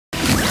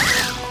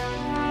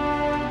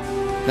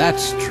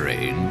That's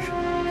strange.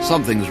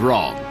 Something's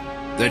wrong.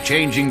 They're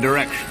changing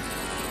direction.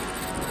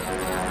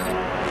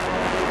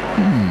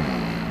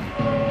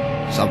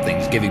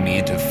 Something's giving me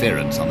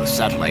interference on the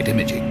satellite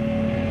imaging.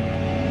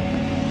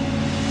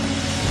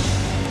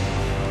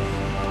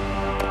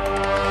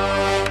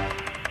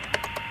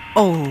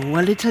 Oh,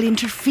 a little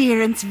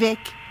interference, Vic.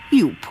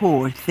 You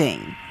poor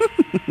thing.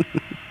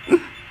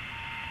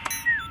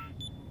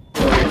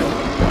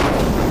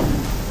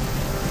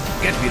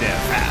 Get me there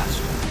fast.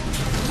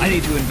 I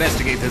need to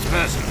investigate this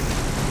person.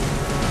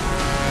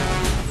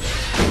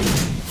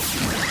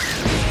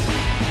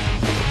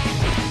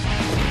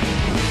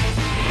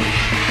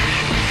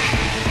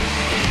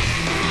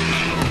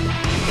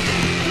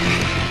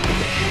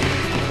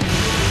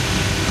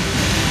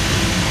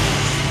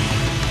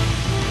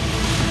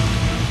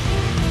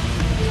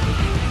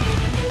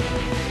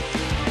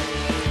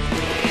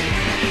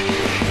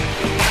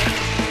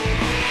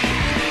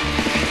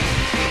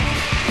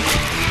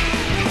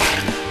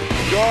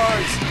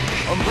 Guys,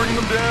 I'm bringing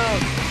them down.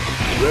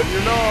 Ready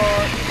or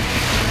not.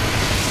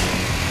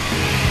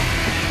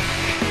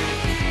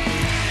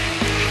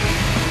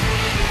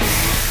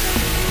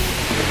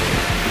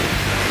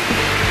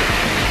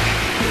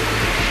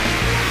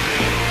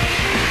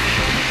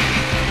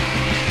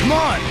 Come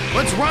on,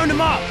 let's round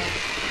them up.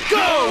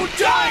 Go,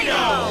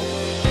 Dino!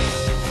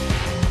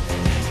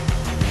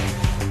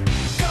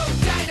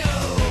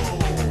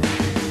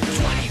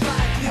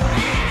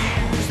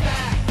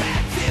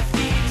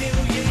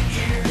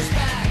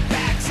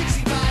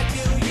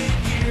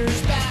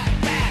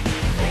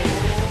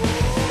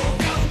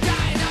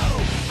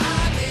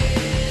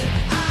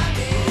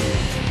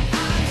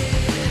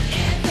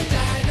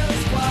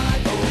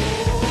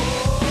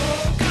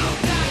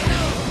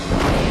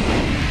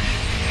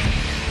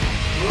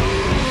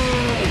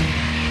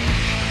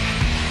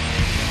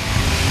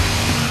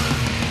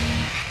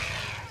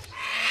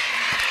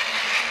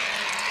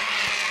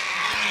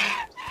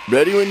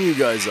 Ready when you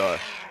guys are.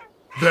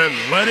 Then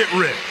let it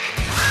rip.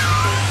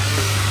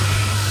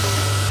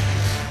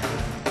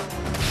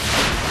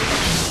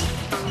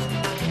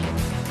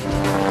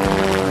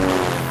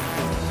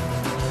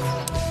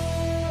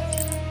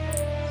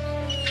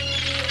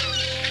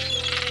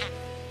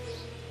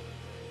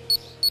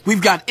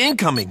 We've got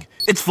incoming.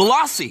 It's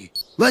Velocity.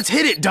 Let's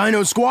hit it,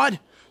 Dino Squad.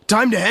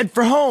 Time to head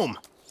for home.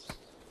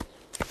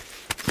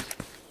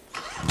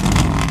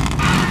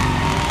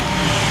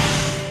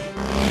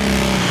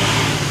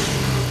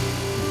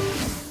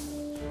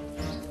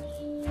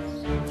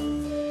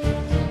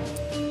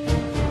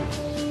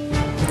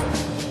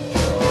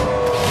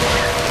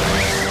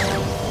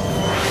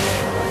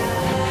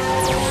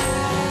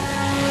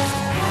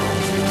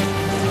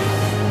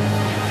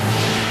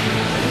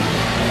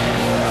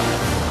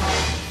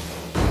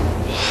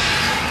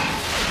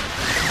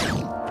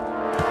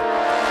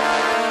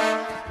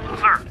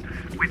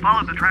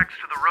 Followed the tracks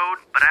to the road,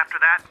 but after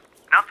that,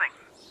 nothing.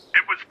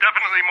 It was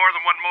definitely more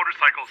than one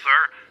motorcycle,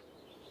 sir.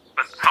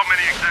 But how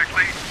many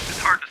exactly? It's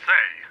hard to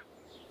say.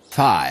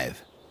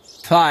 5.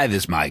 5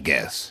 is my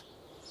guess.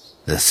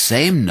 The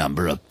same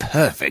number of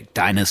perfect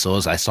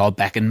dinosaurs I saw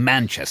back in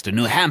Manchester,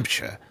 New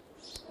Hampshire.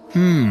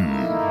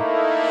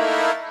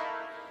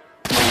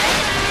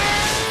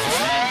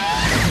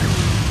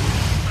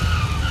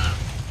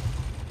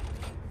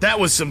 That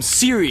was some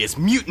serious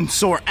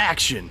mutant-saur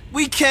action.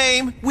 We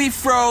came, we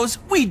froze,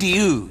 we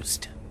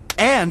deused.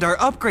 And our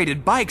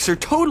upgraded bikes are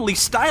totally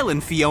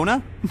stylin',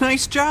 Fiona.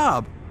 Nice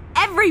job.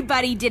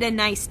 Everybody did a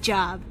nice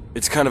job.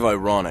 It's kind of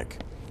ironic.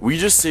 We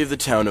just saved the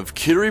town of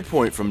Kittery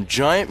Point from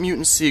giant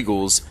mutant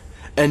seagulls,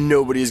 and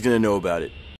nobody is gonna know about it.